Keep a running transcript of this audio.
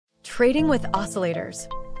Trading with oscillators,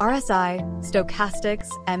 RSI, stochastics,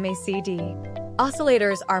 MACD.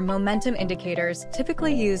 Oscillators are momentum indicators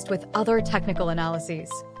typically used with other technical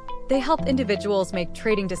analyses. They help individuals make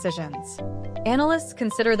trading decisions. Analysts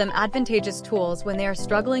consider them advantageous tools when they are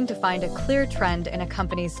struggling to find a clear trend in a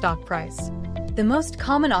company's stock price. The most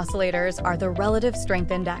common oscillators are the Relative Strength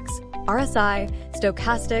Index, RSI,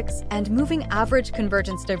 Stochastics, and Moving Average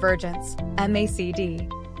Convergence Divergence,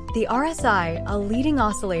 MACD. The RSI, a leading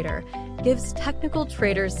oscillator, gives technical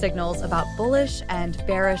traders signals about bullish and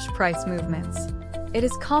bearish price movements. It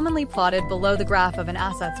is commonly plotted below the graph of an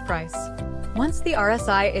asset's price. Once the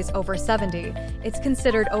RSI is over 70, it's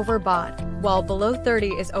considered overbought, while below 30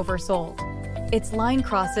 is oversold. Its line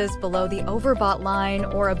crosses below the overbought line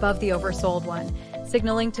or above the oversold one,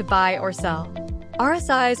 signaling to buy or sell.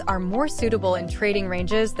 RSIs are more suitable in trading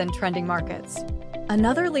ranges than trending markets.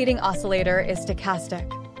 Another leading oscillator is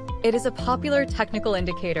stochastic. It is a popular technical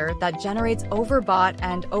indicator that generates overbought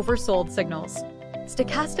and oversold signals.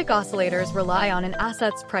 Stochastic oscillators rely on an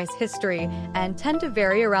asset's price history and tend to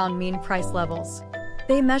vary around mean price levels.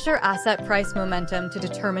 They measure asset price momentum to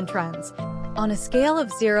determine trends. On a scale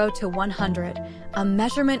of 0 to 100, a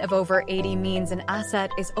measurement of over 80 means an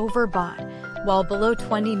asset is overbought, while below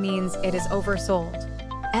 20 means it is oversold.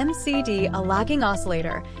 MACD, a lagging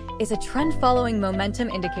oscillator, is a trend-following momentum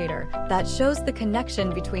indicator that shows the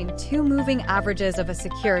connection between two moving averages of a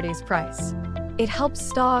security's price. It helps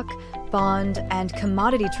stock, bond, and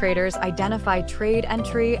commodity traders identify trade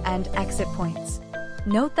entry and exit points.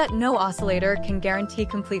 Note that no oscillator can guarantee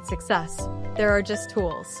complete success. There are just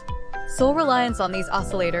tools. Sole reliance on these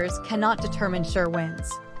oscillators cannot determine sure wins.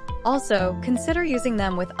 Also, consider using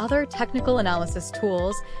them with other technical analysis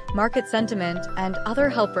tools, market sentiment, and other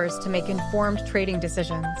helpers to make informed trading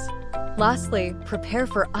decisions. Lastly, prepare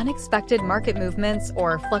for unexpected market movements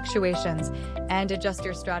or fluctuations and adjust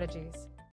your strategies.